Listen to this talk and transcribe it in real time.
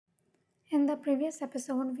In the previous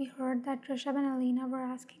episode, we heard that Rishabh and Alina were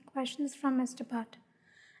asking questions from Mr. Butt,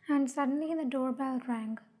 and suddenly the doorbell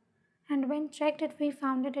rang. And when checked it, we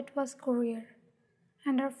found it was courier.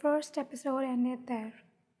 And our first episode ended there.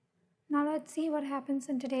 Now let's see what happens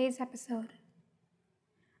in today's episode.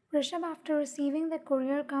 Rishabh, after receiving the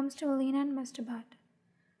courier, comes to Alina and Mr. Butt,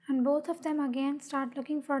 and both of them again start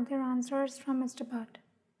looking for their answers from Mr. Butt.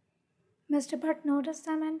 Mr. Butt noticed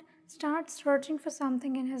them and starts searching for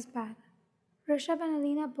something in his bag. Rishabh and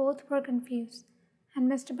Alina both were confused, and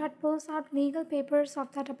Mr. Butt pulls out legal papers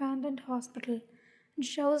of that abandoned hospital and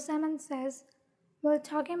shows them and says, "While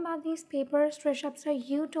talking about these papers, Rishabh sir,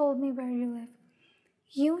 you told me where you live.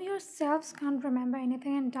 You yourselves can't remember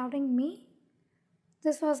anything and doubting me?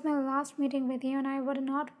 This was my last meeting with you and I would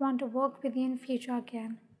not want to work with you in future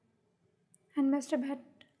again." And Mr. Butt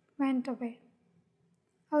went away.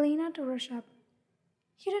 Alina to Rishabh,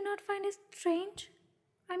 "You do not find it strange?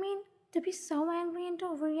 I mean, to be so angry and to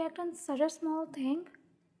overreact on such a small thing?"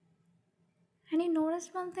 And he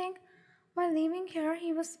noticed one thing. While leaving here,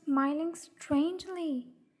 he was smiling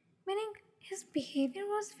strangely, meaning his behavior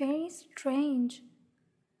was very strange.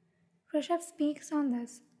 Rishabh speaks on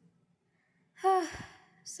this.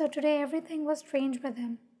 So today everything was strange with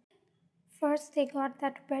him. First, they got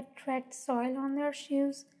that wet red soil on their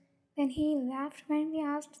shoes. Then he laughed when we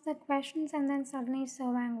asked the questions, and then suddenly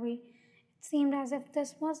so angry. It seemed as if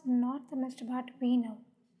this was not the Mr. Butt we know.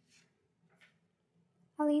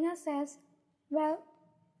 Alina says, "Well,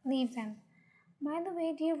 leave them. By the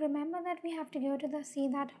way, do you remember that we have to go to see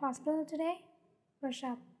that hospital today?"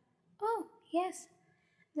 Rishabh, "Oh, yes.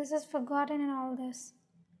 This is forgotten in all this."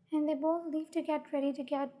 And they both leave to get ready to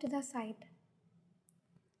get to the site.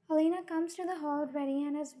 Alina comes to the hall ready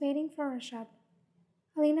and is waiting for Rishabh.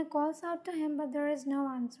 Alina calls out to him, but there is no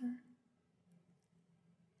answer.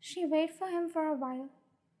 She waits for him for a while.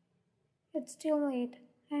 It's too late,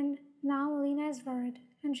 and now Alina is worried,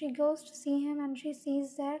 and she goes to see him and she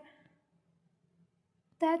sees there.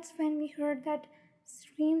 That's when we heard that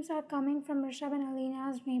screams are coming from Rishabh and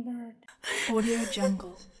Alina's neighborhood. Audio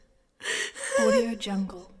Jungle. Audio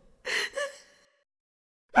Jungle.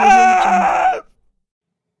 Audio Jungle.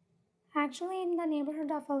 Actually, in the neighborhood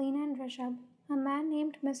of Alina and Rishabh, a man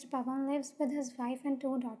named Mr. Pavan lives with his wife and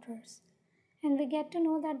two daughters. And we get to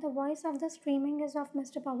know that the voice of the screaming is of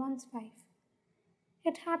Mr. Pavan's wife.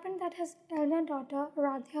 It happened that his elder daughter,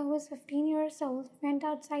 Radhya, who is 15 years old, went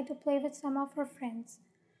outside to play with some of her friends.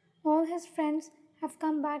 All his friends have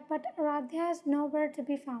come back, but Radhya is nowhere to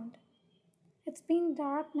be found. It's been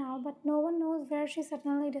dark now, but no one knows where she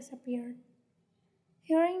suddenly disappeared.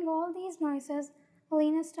 Hearing all these noises,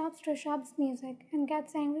 Alina stops Rishabh's music and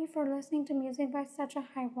gets angry for listening to music by such a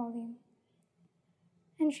high volume.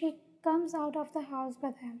 And she comes out of the house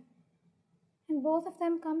with him. And both of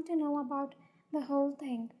them come to know about the whole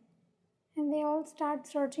thing. And they all start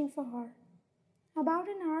searching for her. About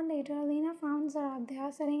an hour later, Alina found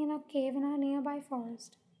Aradhya sitting in a cave in a nearby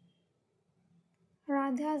forest.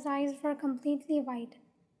 Aradhya's eyes were completely white,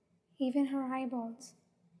 even her eyeballs.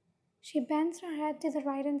 She bends her head to the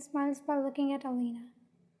right and smiles while looking at Alina.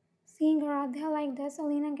 Seeing Aradhya like this,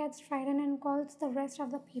 Alina gets frightened and calls the rest of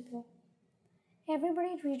the people.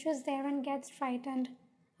 Everybody reaches there and gets frightened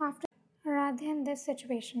after Aradhya in this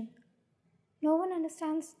situation. No one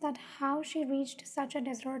understands that how she reached such a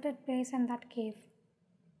deserted place in that cave.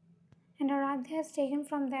 And Aradhya is taken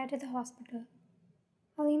from there to the hospital.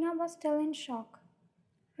 Alina was still in shock.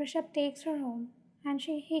 Rishabh takes her home and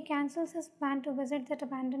he cancels his plan to visit that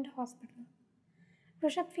abandoned hospital.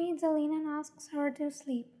 Rishabh feeds Alina and asks her to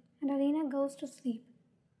sleep, and Alina goes to sleep.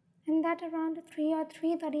 And that around 3 or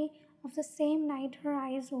 3:30 of the same night her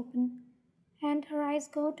eyes open and her eyes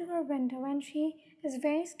go to her window and she is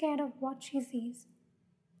very scared of what she sees.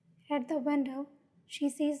 At the window, she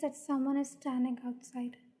sees that someone is standing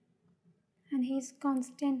outside and he's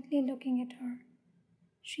constantly looking at her.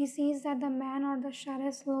 She sees that the man or the shadow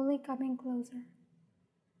is slowly coming closer.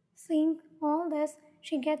 Seeing all this,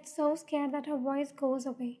 she gets so scared that her voice goes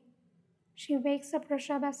away. She wakes up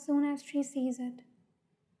Rishabh as soon as she sees it.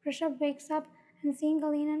 Rishabh wakes up and seeing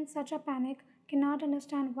Alina in such a panic cannot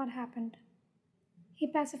understand what happened. He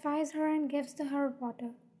pacifies her and gives her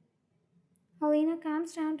water. Alina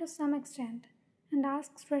calms down to some extent and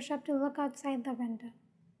asks Rishabh to look outside the window.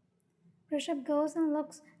 Rishabh goes and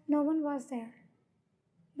looks, no one was there.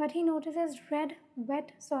 But he notices red,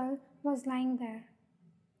 wet soil was lying there.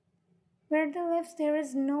 Where they live, there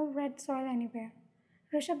is no red soil anywhere.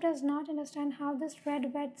 Rishabh does not understand how this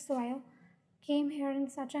red, wet soil came here in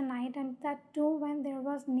such a night, and that too when there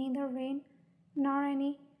was neither rain nor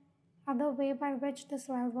any other way by which the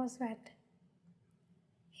soil was wet.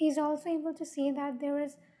 He's also able to see that there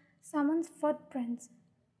is someone's footprints,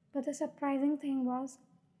 but the surprising thing was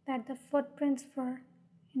that the footprints were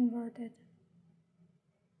inverted.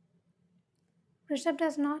 Rishabh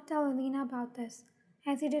does not tell Alina about this,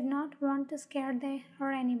 as he did not want to scare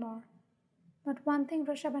her anymore. But one thing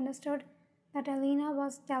Rishabh understood that Alina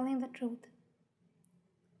was telling the truth.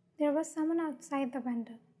 There was someone outside the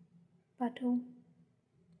window. But who?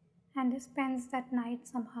 And he spends that night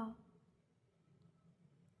somehow.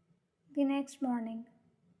 The next morning,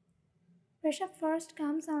 Rishabh first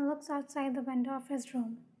comes and looks outside the window of his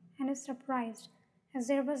room and is surprised as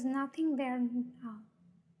there was nothing there now.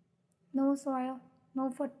 No soil,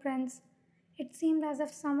 no footprints. It seemed as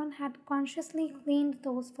if someone had consciously cleaned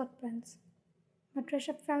those footprints. But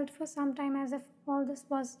Rishabh felt for some time as if all this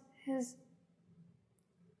was his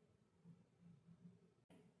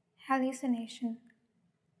hallucination.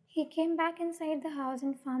 He came back inside the house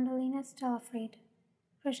and found Alina still afraid.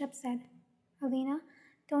 Rishabh said, Alina,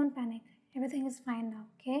 don't panic. Everything is fine now,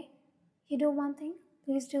 okay? You do one thing,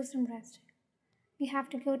 please do some rest. We have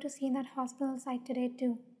to go to see that hospital site today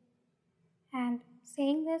too. And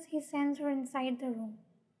saying this, he sends her inside the room.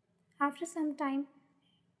 After some time,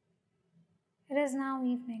 it is now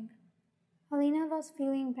evening. Alina was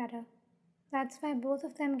feeling better. That's why both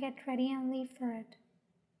of them get ready and leave for it.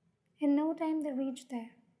 In no time, they reach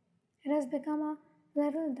there. It has become a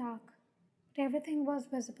little dark, but everything was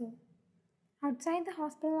visible. Outside the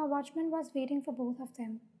hospital, a watchman was waiting for both of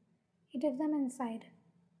them. He took them inside.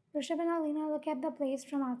 Rishabh and Alina look at the place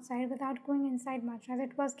from outside without going inside much as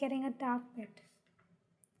it was getting a dark bit.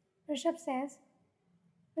 Rishabh says,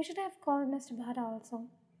 we should have called Mr. Bhatta also,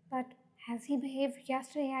 but as he behaved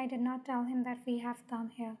yesterday, I did not tell him that we have come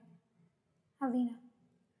here. Alina,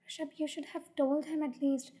 Rishabh, you should have told him at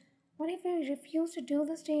least. What if he refused to do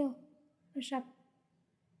this deal? Rishabh,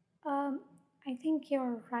 I think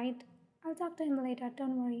you're right. I'll talk to him later,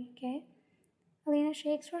 don't worry, okay? Alina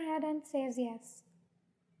shakes her head and says yes.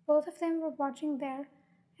 Both of them were watching there,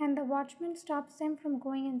 and the watchman stops them from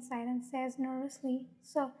going inside and says nervously,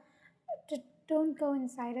 so, don't go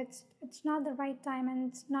inside. It's not the right time and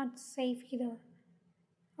it's not safe either.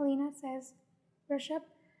 Alina says, Rishabh,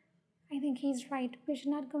 I think he's right. We should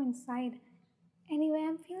not go inside. Anyway,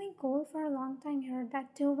 I'm feeling cold for a long time here,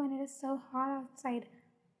 that too when it is so hot outside.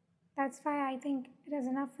 That's why I think it is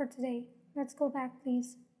enough for today. Let's go back,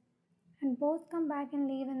 please. And both come back and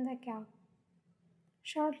leave in the cab.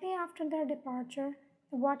 Shortly after their departure,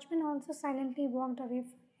 the watchman also silently walked away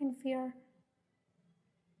in fear.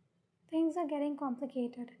 Things are getting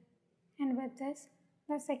complicated. And with this,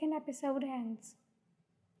 the second episode ends.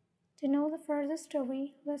 To know the further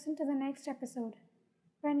story, listen to the next episode.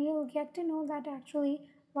 When you'll get to know that actually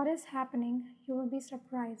what is happening, you will be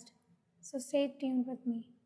surprised. So stay tuned with me.